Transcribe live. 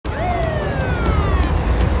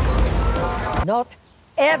Not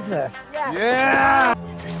ever. Yeah!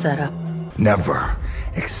 It's a setup. Never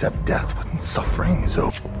accept death when suffering is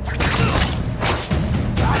over.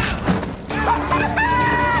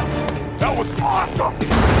 That was awesome!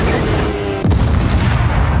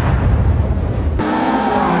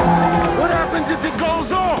 What happens if it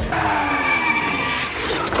goes off?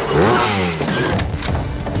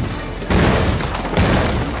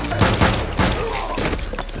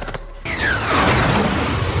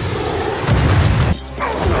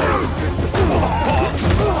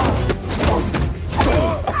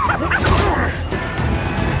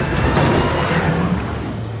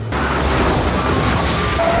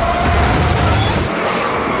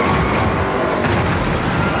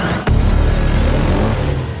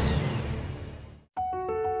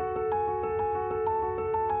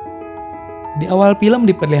 Di awal film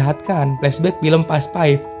diperlihatkan flashback film Fast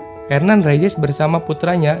Five. Hernan Reyes bersama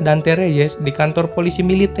putranya Dante Reyes di kantor polisi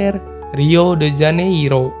militer Rio de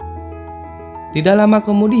Janeiro. Tidak lama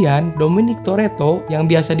kemudian, Dominic Toretto yang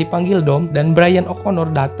biasa dipanggil Dom dan Brian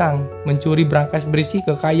O'Connor datang mencuri brankas berisi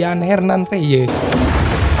kekayaan Hernan Reyes.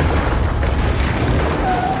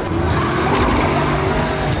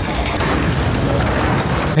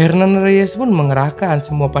 Hernan Reyes pun mengerahkan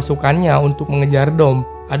semua pasukannya untuk mengejar Dom.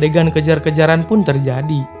 Adegan kejar-kejaran pun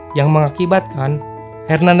terjadi, yang mengakibatkan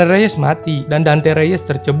Hernan Reyes mati dan Dante Reyes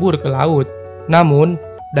tercebur ke laut. Namun,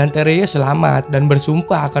 Dante Reyes selamat dan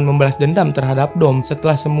bersumpah akan membalas dendam terhadap Dom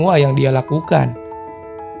setelah semua yang dia lakukan.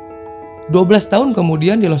 12 tahun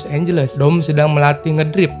kemudian di Los Angeles, Dom sedang melatih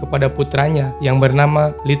ngedrip kepada putranya yang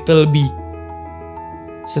bernama Little B.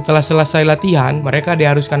 Setelah selesai latihan, mereka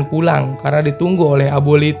diharuskan pulang karena ditunggu oleh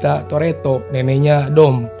Abuelita Toretto, neneknya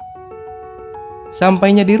Dom.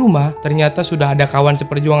 Sampainya di rumah, ternyata sudah ada kawan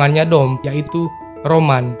seperjuangannya Dom, yaitu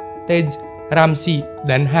Roman, Tej, Ramsey,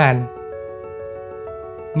 dan Han.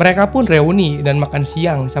 Mereka pun reuni dan makan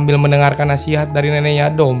siang sambil mendengarkan nasihat dari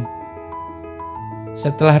neneknya Dom.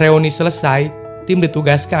 Setelah reuni selesai, tim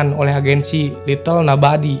ditugaskan oleh agensi Little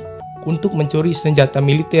Nobody untuk mencuri senjata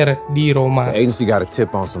militer di Roma. The agency got a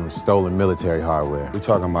tip on some stolen military hardware. We're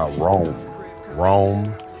talking about Rome.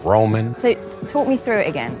 Roman. So talk me through it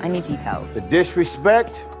again. I need details. The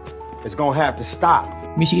disrespect is gonna have to stop.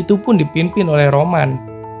 Misi itu pun dipimpin oleh Roman.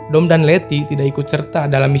 Dom dan Letty tidak ikut serta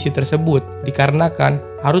dalam misi tersebut dikarenakan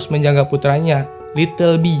harus menjaga putranya,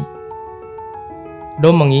 Little B.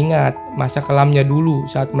 Dom mengingat masa kelamnya dulu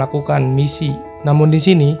saat melakukan misi. Namun di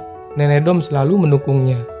sini, nenek Dom selalu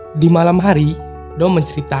mendukungnya. Di malam hari, Dom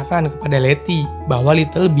menceritakan kepada Letty bahwa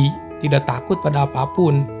Little B tidak takut pada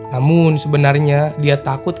apapun. Namun sebenarnya dia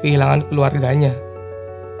takut kehilangan keluarganya.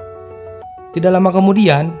 Tidak lama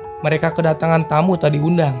kemudian, mereka kedatangan tamu tak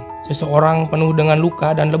diundang. Seseorang penuh dengan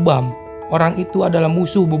luka dan lebam. Orang itu adalah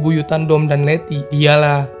musuh bebuyutan Dom dan Letty.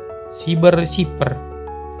 Dialah Cyber Shipper.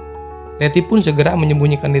 Letty pun segera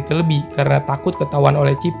menyembunyikan Little B karena takut ketahuan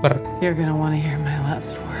oleh Chipper. You're gonna wanna hear my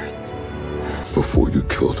last words. Before you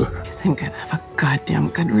killed her. You think I'd have a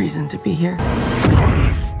goddamn good reason to be here?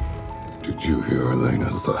 Did you hear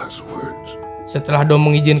Elena's last words? Setelah Dom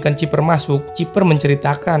mengizinkan Chipper masuk, Chipper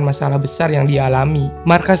menceritakan masalah besar yang dia alami.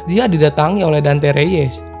 Markas dia didatangi oleh Dante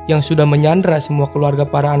Reyes yang sudah menyandra semua keluarga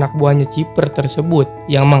para anak buahnya Chipper tersebut,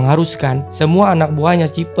 yang mengharuskan semua anak buahnya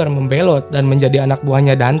Chipper membelot dan menjadi anak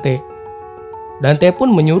buahnya Dante. Dante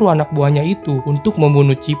pun menyuruh anak buahnya itu untuk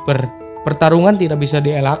membunuh Chipper. Pertarungan tidak bisa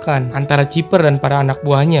dielakkan antara Chipper dan para anak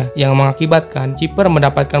buahnya yang mengakibatkan Chipper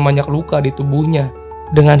mendapatkan banyak luka di tubuhnya.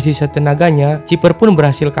 Dengan sisa tenaganya, Chipper pun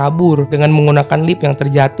berhasil kabur dengan menggunakan lift yang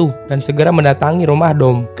terjatuh dan segera mendatangi rumah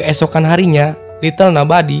Dom. Keesokan harinya, Little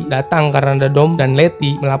Nobody datang karena Dom dan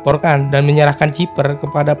Letty melaporkan dan menyerahkan Chipper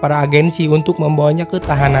kepada para agensi untuk membawanya ke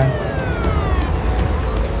tahanan.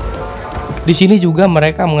 Di sini juga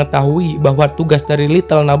mereka mengetahui bahwa tugas dari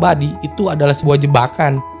Little Nobody itu adalah sebuah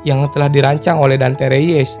jebakan yang telah dirancang oleh Dante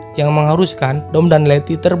Reyes yang mengharuskan Dom dan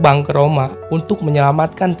Letty terbang ke Roma untuk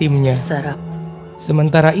menyelamatkan timnya.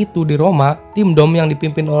 Sementara itu di Roma, tim Dom yang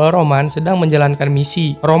dipimpin oleh Roman sedang menjalankan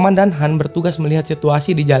misi. Roman dan Han bertugas melihat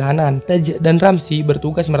situasi di jalanan. Tej dan Ramsey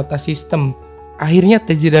bertugas meretas sistem. Akhirnya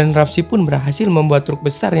Tej dan Ramsey pun berhasil membuat truk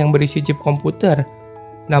besar yang berisi chip komputer.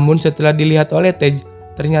 Namun setelah dilihat oleh Tej,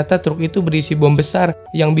 ternyata truk itu berisi bom besar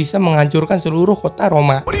yang bisa menghancurkan seluruh kota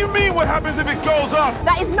Roma. What do you mean what happens if it goes up?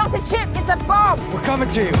 That is not a chip, it's a bomb. We're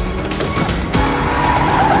coming to you.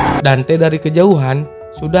 Dante dari kejauhan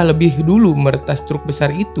sudah lebih dulu meretas truk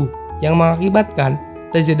besar itu yang mengakibatkan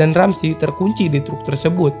Tej dan Ramsey terkunci di truk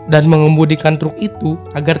tersebut dan mengemudikan truk itu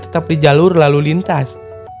agar tetap di jalur lalu lintas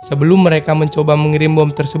sebelum mereka mencoba mengirim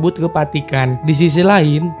bom tersebut ke Vatikan. Di sisi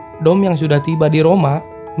lain, Dom yang sudah tiba di Roma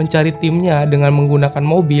mencari timnya dengan menggunakan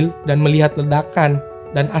mobil dan melihat ledakan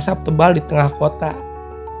dan asap tebal di tengah kota.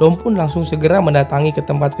 Dom pun langsung segera mendatangi ke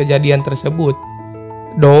tempat kejadian tersebut.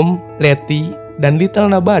 Dom, Letty, dan Little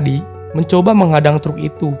Nobody mencoba menghadang truk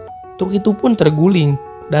itu. Truk itu pun terguling.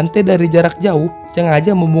 Dante dari jarak jauh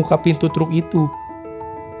sengaja membuka pintu truk itu.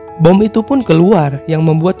 Bom itu pun keluar yang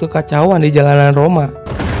membuat kekacauan di jalanan Roma.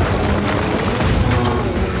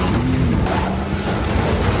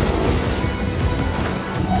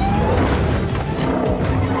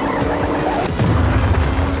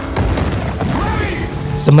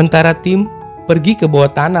 Sementara tim pergi ke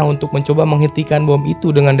bawah tanah untuk mencoba menghentikan bom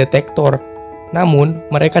itu dengan detektor. Namun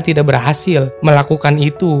mereka tidak berhasil melakukan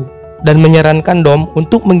itu dan menyarankan Dom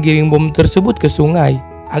untuk menggiring bom tersebut ke sungai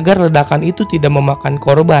agar ledakan itu tidak memakan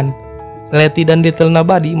korban. Letty dan Little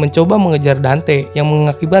Nobody mencoba mengejar Dante yang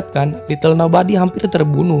mengakibatkan Little Nobody hampir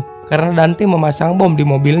terbunuh karena Dante memasang bom di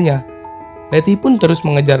mobilnya. Letty pun terus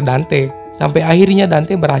mengejar Dante sampai akhirnya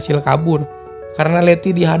Dante berhasil kabur karena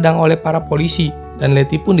Letty dihadang oleh para polisi dan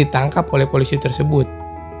Letty pun ditangkap oleh polisi tersebut.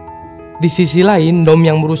 Di sisi lain, Dom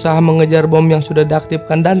yang berusaha mengejar bom yang sudah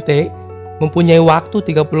diaktifkan Dante mempunyai waktu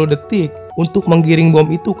 30 detik untuk menggiring bom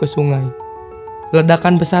itu ke sungai.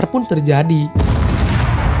 Ledakan besar pun terjadi.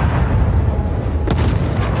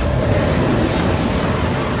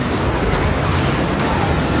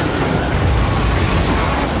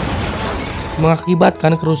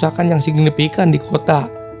 Mengakibatkan kerusakan yang signifikan di kota,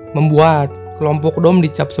 membuat kelompok Dom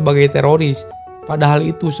dicap sebagai teroris. Padahal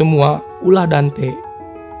itu semua ulah Dante.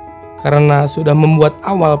 Karena sudah membuat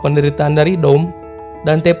awal penderitaan dari Dom,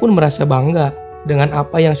 Dante pun merasa bangga dengan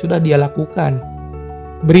apa yang sudah dia lakukan.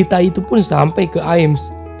 Berita itu pun sampai ke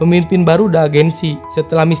Ames, pemimpin baru da agensi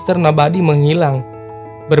setelah Mr. Nobody menghilang.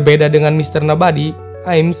 Berbeda dengan Mr. Nobody,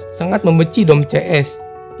 Ames sangat membenci Dom CS.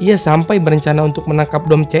 Ia sampai berencana untuk menangkap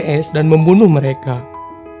Dom CS dan membunuh mereka.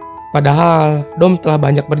 Padahal Dom telah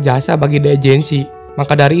banyak berjasa bagi da agensi.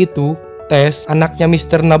 Maka dari itu, Tess, anaknya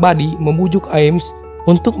Mr. Nobody, membujuk Ames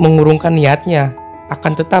untuk mengurungkan niatnya.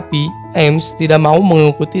 Akan tetapi, Ames tidak mau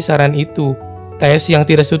mengikuti saran itu. Tess yang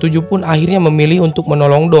tidak setuju pun akhirnya memilih untuk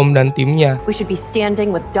menolong Dom dan timnya. We should be standing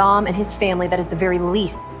with Dom and his family, that is the very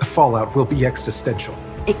least. The fallout will be existential.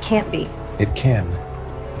 It can't be. It can,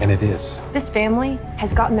 and it is. This family has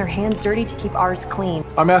gotten their hands dirty to keep ours clean.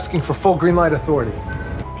 I'm asking for full green light authority.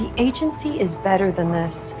 The agency is better than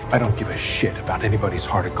this. I don't give a shit about anybody's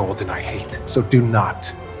heart of gold and I hate. So do not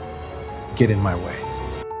get in my way.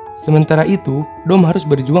 Sementara itu, Dom harus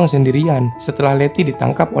berjuang sendirian setelah Letty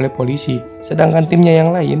ditangkap oleh polisi, sedangkan timnya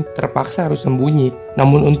yang lain terpaksa harus sembunyi.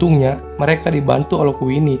 Namun untungnya, mereka dibantu oleh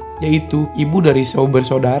Queenie, yaitu ibu dari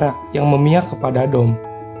bersaudara yang memihak kepada Dom.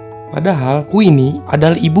 Padahal, Queenie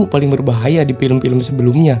adalah ibu paling berbahaya di film-film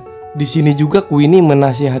sebelumnya. Di sini juga Queenie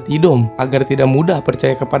menasihati Dom agar tidak mudah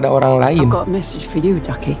percaya kepada orang lain. I've got a message for you,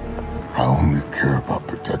 Ducky. I only care about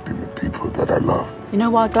protecting the people that I love. You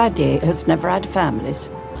know why gladiators never had families?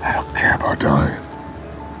 I don't care about dying.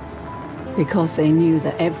 Because they knew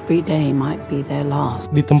that every day might be their last.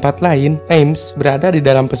 Di tempat lain, Ames berada di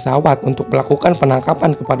dalam pesawat untuk melakukan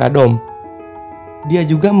penangkapan kepada Dom. Dia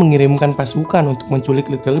juga mengirimkan pasukan untuk menculik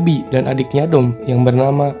Little B dan adiknya Dom yang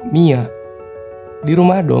bernama Mia. Di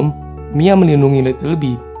rumah Dom, Mia melindungi Little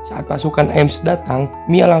B. Saat pasukan Ames datang,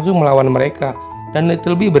 Mia langsung melawan mereka dan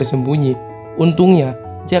Little B bersembunyi. Untungnya,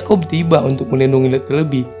 Jacob tiba untuk melindungi Little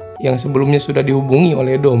B yang sebelumnya sudah dihubungi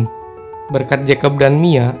oleh Dom. Berkat Jacob dan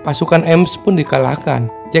Mia, pasukan Ames pun dikalahkan.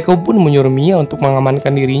 Jacob pun menyuruh Mia untuk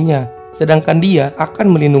mengamankan dirinya, sedangkan dia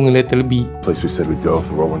akan melindungi Little B. Place we said we'd go if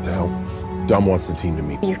the world went to hell. Dom wants the team to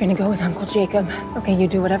meet. You're gonna go with Uncle Jacob. Okay, you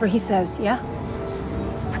do whatever he says, yeah?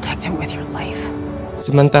 Protect him with your life.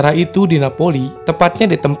 Sementara itu di Napoli,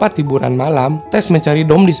 tepatnya di tempat hiburan malam, Tess mencari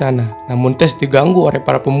Dom di sana. Namun Tess diganggu oleh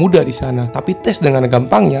para pemuda di sana, tapi Tess dengan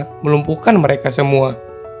gampangnya melumpuhkan mereka semua.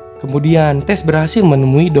 Kemudian Tess berhasil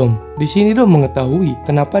menemui Dom. Di sini Dom mengetahui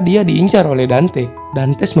kenapa dia diincar oleh Dante.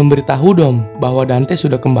 Dan Tess memberitahu Dom bahwa Dante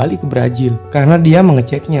sudah kembali ke Brazil karena dia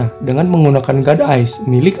mengeceknya dengan menggunakan God Eyes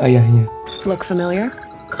milik ayahnya. Look familiar?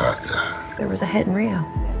 God, There was a hit in Rio.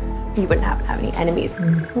 You wouldn't happen to have any enemies.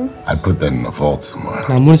 I'd put that in a vault somewhere.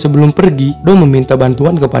 Namun sebelum pergi, Dom meminta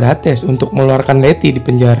bantuan kepada Tess untuk mengeluarkan Letty di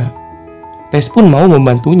penjara. Tess pun mau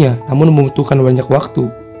membantunya, namun membutuhkan banyak waktu.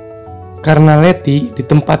 Karena Letty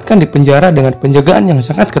ditempatkan di penjara dengan penjagaan yang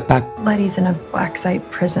sangat ketat. Letty's in a black site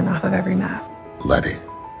prison off of every map. Letty,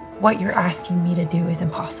 What you're asking me to do is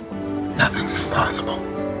impossible. nothing's impossible.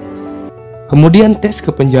 Kemudian Tess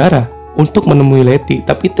ke penjara untuk menemui Letty,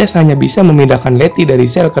 tapi Tess hanya bisa memindahkan Letty dari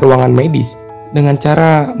sel ke ruangan medis. Dengan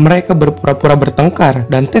cara mereka berpura-pura bertengkar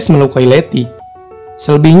dan Tess melukai Letty.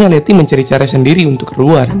 Selebihnya Letty mencari cara sendiri untuk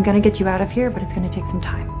keluar. I'm gonna get you out of here, but it's gonna take some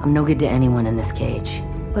time. I'm no good to anyone in this cage.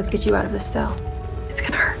 Let's get you out of this cell. It's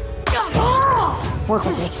gonna hurt. Work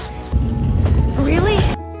with me. Really?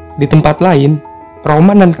 Di tempat lain,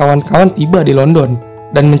 Roman dan kawan-kawan tiba di London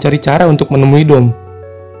dan mencari cara untuk menemui Dom.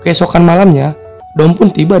 Keesokan malamnya, Dom pun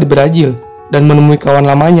tiba di Brazil dan menemui kawan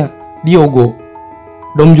lamanya, Diogo.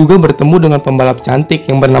 Dom juga bertemu dengan pembalap cantik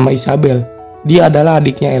yang bernama Isabel. Dia adalah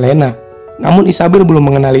adiknya Elena. Namun Isabel belum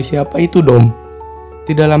mengenali siapa itu Dom.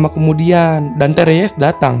 Tidak lama kemudian, Dante Reyes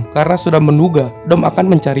datang karena sudah menduga Dom akan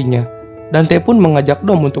mencarinya. Dante pun mengajak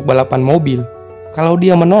Dom untuk balapan mobil. Kalau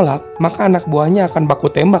dia menolak, maka anak buahnya akan baku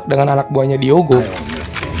tembak dengan anak buahnya Diogo.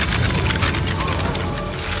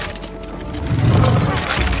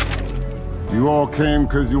 You all came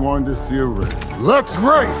because you wanted to see a race. Let's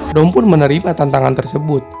race! Dom pun menerima tantangan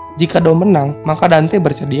tersebut. Jika Dom menang, maka Dante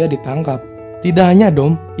bersedia ditangkap. Tidak hanya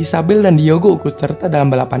Dom, Isabel dan Diogo ikut serta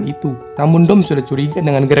dalam balapan itu. Namun Dom sudah curiga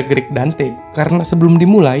dengan gerak-gerik Dante, karena sebelum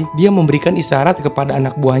dimulai, dia memberikan isyarat kepada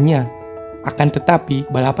anak buahnya. Akan tetapi,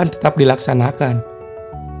 balapan tetap dilaksanakan.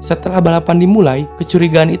 Setelah balapan dimulai,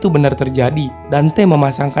 kecurigaan itu benar terjadi. Dante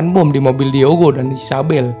memasangkan bom di mobil Diogo dan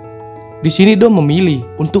Isabel. Di sini Dom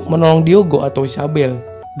memilih untuk menolong Diogo atau Isabel.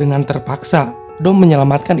 Dengan terpaksa, Dom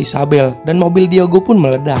menyelamatkan Isabel dan mobil Diogo pun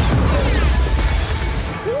meledak.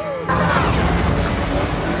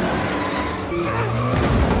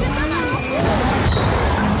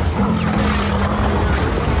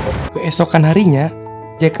 Keesokan harinya,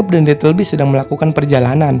 Jacob dan Dettelby sedang melakukan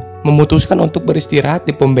perjalanan, memutuskan untuk beristirahat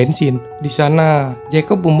di pom bensin. Di sana,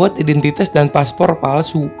 Jacob membuat identitas dan paspor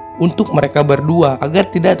palsu untuk mereka berdua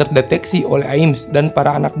agar tidak terdeteksi oleh Ames dan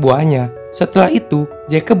para anak buahnya. Setelah itu,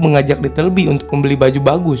 Jacob mengajak Dettelby untuk membeli baju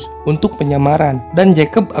bagus untuk penyamaran, dan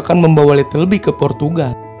Jacob akan membawa Dettelby ke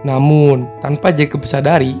Portugal. Namun, tanpa Jacob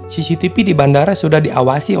sadari, CCTV di bandara sudah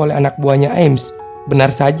diawasi oleh anak buahnya Ames.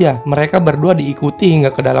 Benar saja, mereka berdua diikuti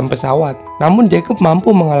hingga ke dalam pesawat. Namun Jacob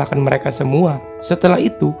mampu mengalahkan mereka semua. Setelah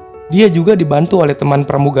itu, dia juga dibantu oleh teman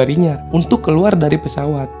pramugarinya untuk keluar dari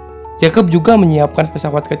pesawat. Jacob juga menyiapkan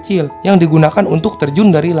pesawat kecil yang digunakan untuk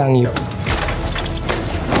terjun dari langit.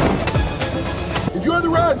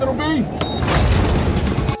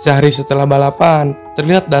 Sehari setelah balapan,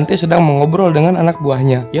 terlihat Dante sedang mengobrol dengan anak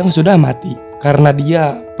buahnya yang sudah mati karena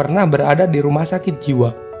dia pernah berada di rumah sakit jiwa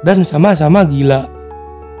dan sama-sama gila.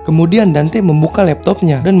 Kemudian Dante membuka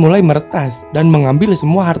laptopnya dan mulai meretas dan mengambil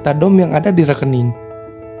semua harta Dom yang ada di rekening.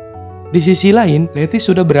 Di sisi lain, Letty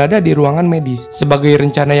sudah berada di ruangan medis sebagai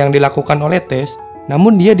rencana yang dilakukan oleh Tess.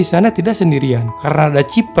 Namun dia di sana tidak sendirian karena ada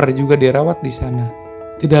Chipper juga dirawat di sana.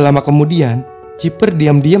 Tidak lama kemudian, Chipper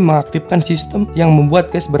diam-diam mengaktifkan sistem yang membuat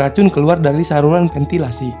gas beracun keluar dari saluran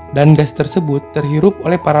ventilasi, dan gas tersebut terhirup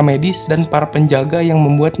oleh para medis dan para penjaga yang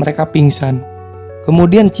membuat mereka pingsan.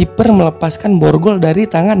 Kemudian Chipper melepaskan borgol dari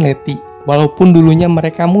tangan Letty. Walaupun dulunya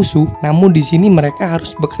mereka musuh, namun di sini mereka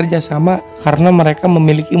harus bekerja sama karena mereka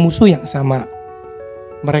memiliki musuh yang sama.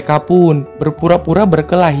 Mereka pun berpura-pura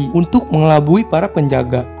berkelahi untuk mengelabui para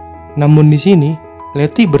penjaga. Namun di sini,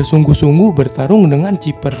 Letty bersungguh-sungguh bertarung dengan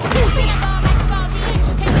Chipper.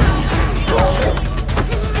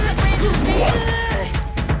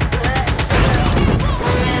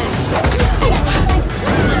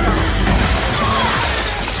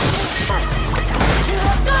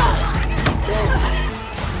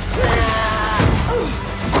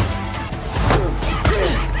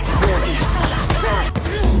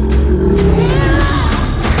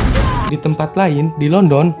 Di tempat lain, di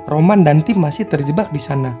London, Roman dan tim masih terjebak di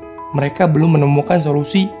sana. Mereka belum menemukan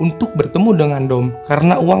solusi untuk bertemu dengan Dom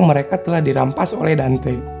karena uang mereka telah dirampas oleh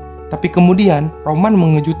Dante. Tapi kemudian, Roman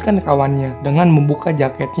mengejutkan kawannya dengan membuka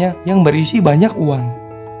jaketnya yang berisi banyak uang.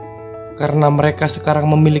 Karena mereka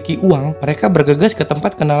sekarang memiliki uang, mereka bergegas ke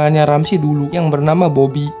tempat kenalannya Ramsey dulu yang bernama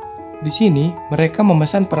Bobby. Di sini, mereka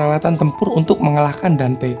memesan peralatan tempur untuk mengalahkan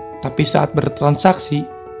Dante. Tapi saat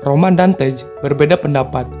bertransaksi, Roman dan Tej berbeda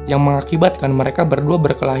pendapat yang mengakibatkan mereka berdua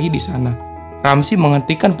berkelahi di sana. Ramsey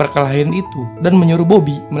menghentikan perkelahian itu dan menyuruh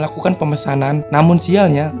Bobby melakukan pemesanan. Namun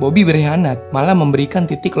sialnya, Bobby berkhianat, malah memberikan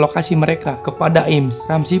titik lokasi mereka kepada Ames.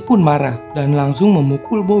 Ramsey pun marah dan langsung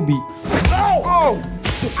memukul Bobby.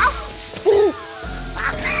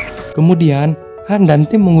 Kemudian, Han dan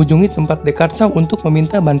tim mengunjungi tempat Deckard untuk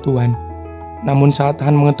meminta bantuan. Namun saat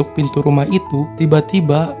Han mengetuk pintu rumah itu,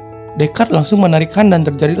 tiba-tiba Deckard langsung menarik Han dan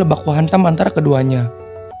terjadilah baku hantam antara keduanya.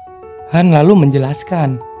 Han lalu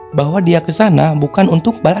menjelaskan bahwa dia ke sana bukan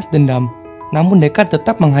untuk balas dendam, namun Deckard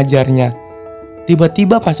tetap menghajarnya.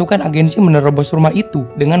 Tiba-tiba pasukan agensi menerobos rumah itu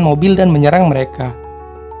dengan mobil dan menyerang mereka.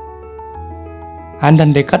 Han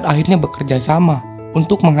dan Deckard akhirnya bekerja sama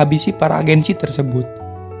untuk menghabisi para agensi tersebut.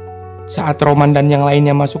 Saat Roman dan yang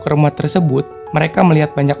lainnya masuk ke rumah tersebut, mereka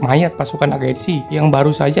melihat banyak mayat pasukan agensi yang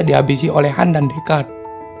baru saja dihabisi oleh Han dan Deckard.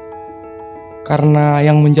 Karena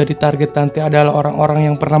yang menjadi target Dante adalah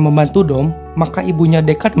orang-orang yang pernah membantu Dom, maka ibunya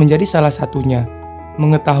Deckard menjadi salah satunya.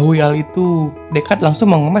 Mengetahui hal itu, Deckard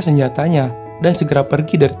langsung mengemas senjatanya dan segera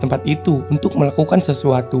pergi dari tempat itu untuk melakukan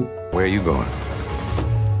sesuatu. Where are you going?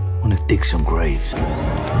 I wanna dig some graves.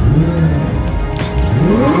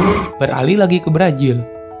 Beralih lagi ke Brazil,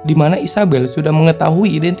 di mana Isabel sudah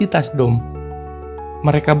mengetahui identitas Dom.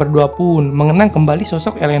 Mereka berdua pun mengenang kembali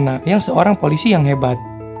sosok Elena yang seorang polisi yang hebat.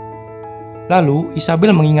 Lalu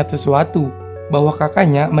Isabel mengingat sesuatu, bahwa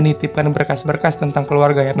kakaknya menitipkan berkas-berkas tentang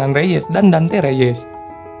keluarga Hernan Reyes dan Dante Reyes.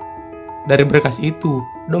 Dari berkas itu,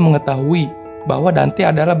 Dom mengetahui bahwa Dante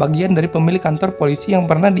adalah bagian dari pemilik kantor polisi yang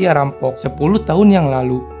pernah dia rampok 10 tahun yang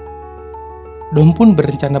lalu. Dom pun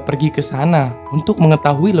berencana pergi ke sana untuk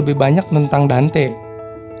mengetahui lebih banyak tentang Dante.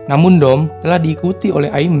 Namun Dom telah diikuti oleh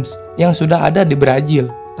Ames yang sudah ada di Brazil,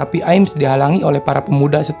 tapi Ames dihalangi oleh para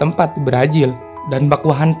pemuda setempat di Brazil, dan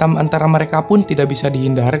baku hantam antara mereka pun tidak bisa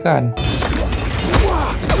dihindarkan.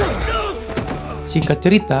 Singkat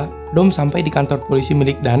cerita, Dom sampai di kantor polisi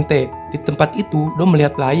milik Dante. Di tempat itu, Dom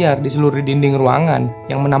melihat layar di seluruh dinding ruangan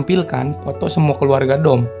yang menampilkan foto semua keluarga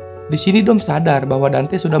Dom. Di sini Dom sadar bahwa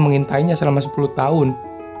Dante sudah mengintainya selama 10 tahun.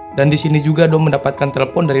 Dan di sini juga Dom mendapatkan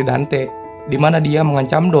telepon dari Dante, di mana dia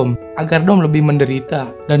mengancam Dom agar Dom lebih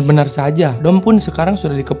menderita. Dan benar saja, Dom pun sekarang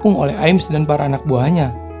sudah dikepung oleh Ames dan para anak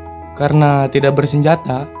buahnya. Karena tidak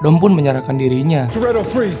bersenjata, Dom pun menyerahkan dirinya. Toretto,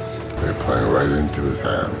 freeze! They're playing right into his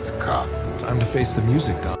hands, cop. Time to face the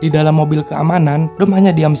music, Dom. Di dalam mobil keamanan, Dom hanya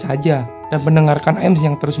diam saja dan mendengarkan Ames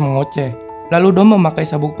yang terus mengoceh. Lalu Dom memakai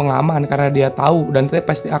sabuk pengaman karena dia tahu Dante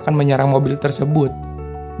pasti akan menyerang mobil tersebut.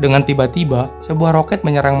 Dengan tiba-tiba, sebuah roket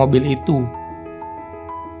menyerang mobil itu.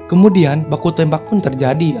 Kemudian, baku tembak pun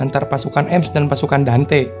terjadi antara pasukan Ames dan pasukan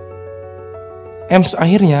Dante. Ames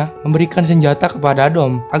akhirnya memberikan senjata kepada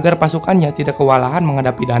Dom agar pasukannya tidak kewalahan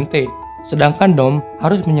menghadapi Dante. Sedangkan Dom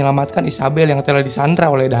harus menyelamatkan Isabel yang telah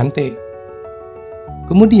disandra oleh Dante.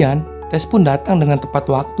 Kemudian, Tess pun datang dengan tepat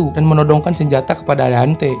waktu dan menodongkan senjata kepada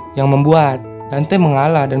Dante yang membuat Dante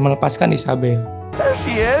mengalah dan melepaskan Isabel. There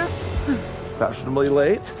she is. Fashionably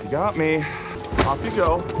late. You got me. Off you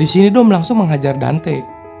go. Di sini Dom langsung menghajar Dante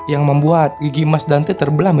yang membuat gigi emas Dante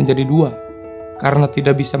terbelah menjadi 2. Karena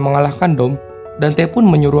tidak bisa mengalahkan Dom, Dante pun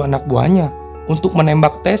menyuruh anak buahnya untuk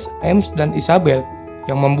menembak Tess, Ames, dan Isabel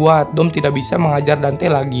yang membuat Dom tidak bisa mengajar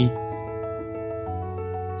Dante lagi.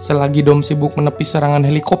 Selagi Dom sibuk menepis serangan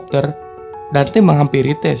helikopter, Dante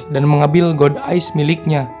menghampiri Tess dan mengambil God Eyes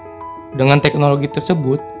miliknya. Dengan teknologi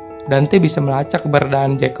tersebut, Dante bisa melacak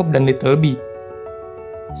keberadaan Jacob dan Littleby.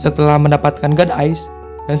 Setelah mendapatkan God Eyes,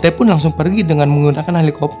 Dante pun langsung pergi dengan menggunakan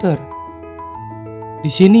helikopter. Di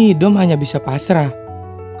sini Dom hanya bisa pasrah.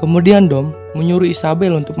 Kemudian Dom menyuruh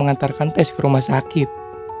Isabel untuk mengantarkan Tess ke rumah sakit.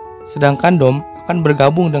 Sedangkan Dom akan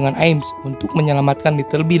bergabung dengan Ames untuk menyelamatkan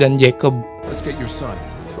Littleby dan Jacob. Let's get your son.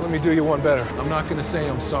 So let me do you one better. I'm not gonna say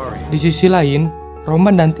I'm sorry. Di sisi lain,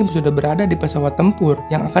 Roman dan tim sudah berada di pesawat tempur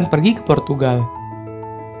yang akan pergi ke Portugal.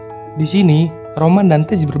 Di sini, Roman dan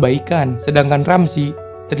Tess berbaikan, sedangkan Ramsey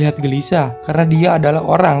terlihat gelisah karena dia adalah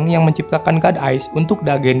orang yang menciptakan God Eyes untuk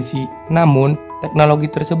The Agency. Namun, teknologi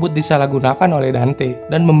tersebut disalahgunakan oleh Dante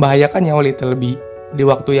dan membahayakan nyawa Littleby. Di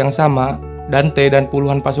waktu yang sama, Dante dan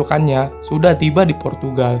puluhan pasukannya sudah tiba di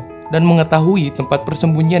Portugal dan mengetahui tempat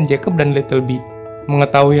persembunyian Jacob dan Littleby.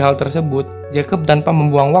 Mengetahui hal tersebut, Jacob tanpa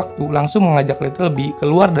membuang waktu langsung mengajak Littleby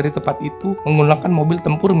keluar dari tempat itu menggunakan mobil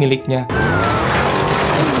tempur miliknya.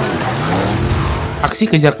 Aksi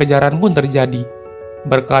kejar-kejaran pun terjadi.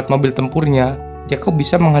 Berkat mobil tempurnya, Jacob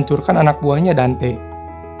bisa menghancurkan anak buahnya Dante.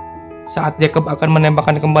 Saat Jacob akan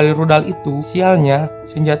menembakkan kembali rudal itu, sialnya,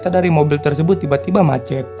 senjata dari mobil tersebut tiba-tiba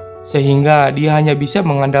macet. Sehingga dia hanya bisa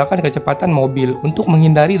mengandalkan kecepatan mobil untuk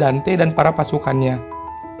menghindari Dante dan para pasukannya.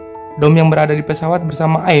 Dom yang berada di pesawat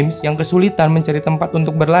bersama Ames yang kesulitan mencari tempat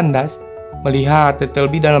untuk berlandas, melihat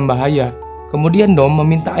Littleby dalam bahaya. Kemudian Dom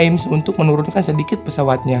meminta Ames untuk menurunkan sedikit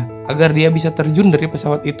pesawatnya, agar dia bisa terjun dari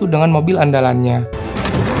pesawat itu dengan mobil andalannya.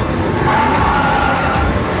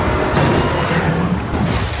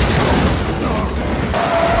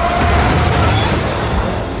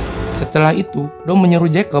 Setelah itu, Dom menyuruh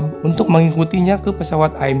Jacob untuk mengikutinya ke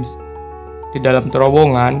pesawat Ames. Di dalam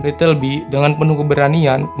terowongan, Littleby dengan penuh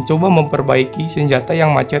keberanian mencoba memperbaiki senjata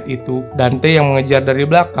yang macet itu. Dante yang mengejar dari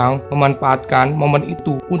belakang memanfaatkan momen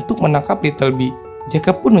itu untuk menangkap Littleby.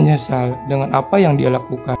 Jacob pun menyesal dengan apa yang dia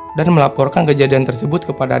lakukan dan melaporkan kejadian tersebut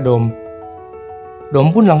kepada Dom.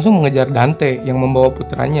 Dom pun langsung mengejar Dante yang membawa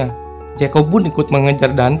putranya. Jacob pun ikut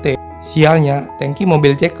mengejar Dante. Sialnya, tangki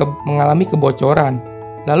mobil Jacob mengalami kebocoran.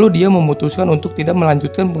 Lalu dia memutuskan untuk tidak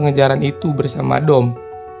melanjutkan pengejaran itu bersama Dom.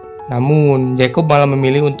 Namun, Jacob malah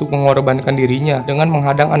memilih untuk mengorbankan dirinya dengan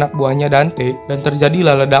menghadang anak buahnya Dante, dan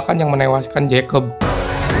terjadilah ledakan yang menewaskan Jacob.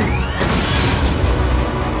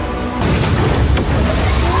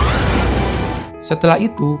 Setelah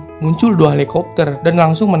itu, muncul 2 helikopter dan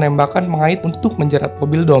langsung menembakkan pengait untuk menjerat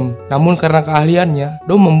mobil Dom. Namun karena keahliannya,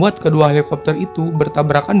 Dom membuat kedua helikopter itu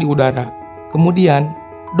bertabrakan di udara. Kemudian,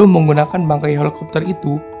 Dom menggunakan bangkai helikopter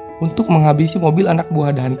itu untuk menghabisi mobil anak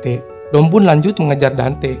buah Dante. Dom pun lanjut mengejar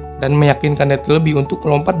Dante dan meyakinkan Dettelby untuk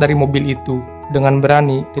melompat dari mobil itu. Dengan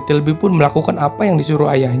berani, Dettelby pun melakukan apa yang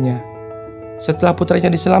disuruh ayahnya. Setelah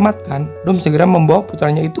putranya diselamatkan, Dom segera membawa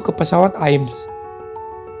putranya itu ke pesawat Ames.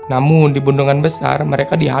 Namun di bendungan besar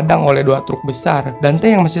mereka dihadang oleh 2 truk besar.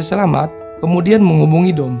 Dante yang masih selamat kemudian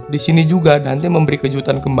menghubungi Dom. Di sini juga Dante memberi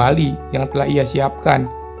kejutan kembali yang telah ia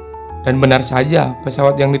siapkan. Dan benar saja,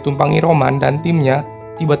 pesawat yang ditumpangi Roman dan timnya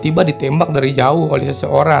tiba-tiba ditembak dari jauh oleh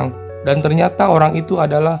seseorang. Dan ternyata orang itu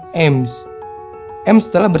adalah Ames. Ames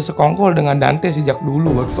telah bersekongkol dengan Dante sejak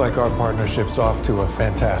dulu.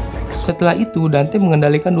 Setelah itu Dante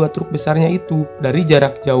mengendalikan 2 truk besarnya itu dari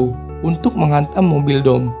jarak jauh untuk menghantam mobil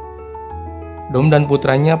Dom. Dom dan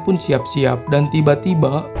putranya pun siap-siap dan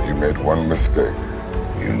tiba-tiba You made one mistake.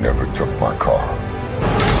 You never took my car.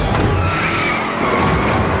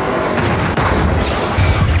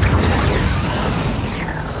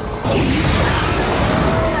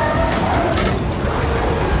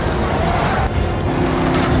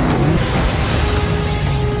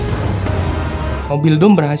 mobil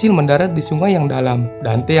Dom berhasil mendarat di sungai yang dalam.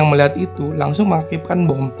 Dante yang melihat itu langsung mengaktifkan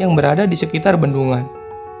bom yang berada di sekitar bendungan.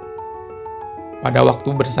 Pada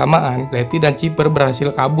waktu bersamaan, Letty dan Chipper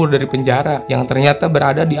berhasil kabur dari penjara yang ternyata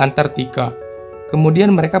berada di Antartika.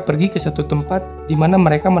 Kemudian mereka pergi ke satu tempat di mana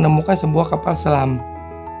mereka menemukan sebuah kapal selam.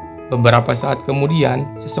 Beberapa saat kemudian,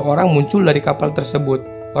 seseorang muncul dari kapal tersebut.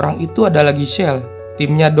 Orang itu adalah Giselle,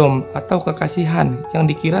 timnya Dom atau kekasihan yang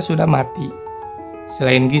dikira sudah mati.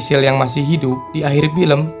 Selain Giselle yang masih hidup, di akhir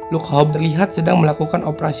film, Luke Hobbs terlihat sedang melakukan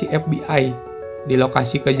operasi FBI. Di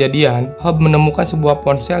lokasi kejadian, Hobbs menemukan sebuah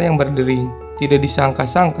ponsel yang berdering. Tidak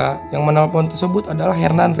disangka-sangka, yang menelpon tersebut adalah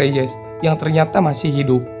Hernan Reyes yang ternyata masih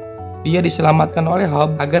hidup. Dia diselamatkan oleh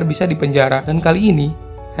Hobbs agar bisa dipenjara, dan kali ini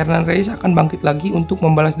Hernan Reyes akan bangkit lagi untuk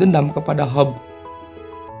membalas dendam kepada Hobbs.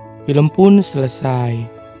 Film pun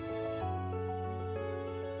selesai.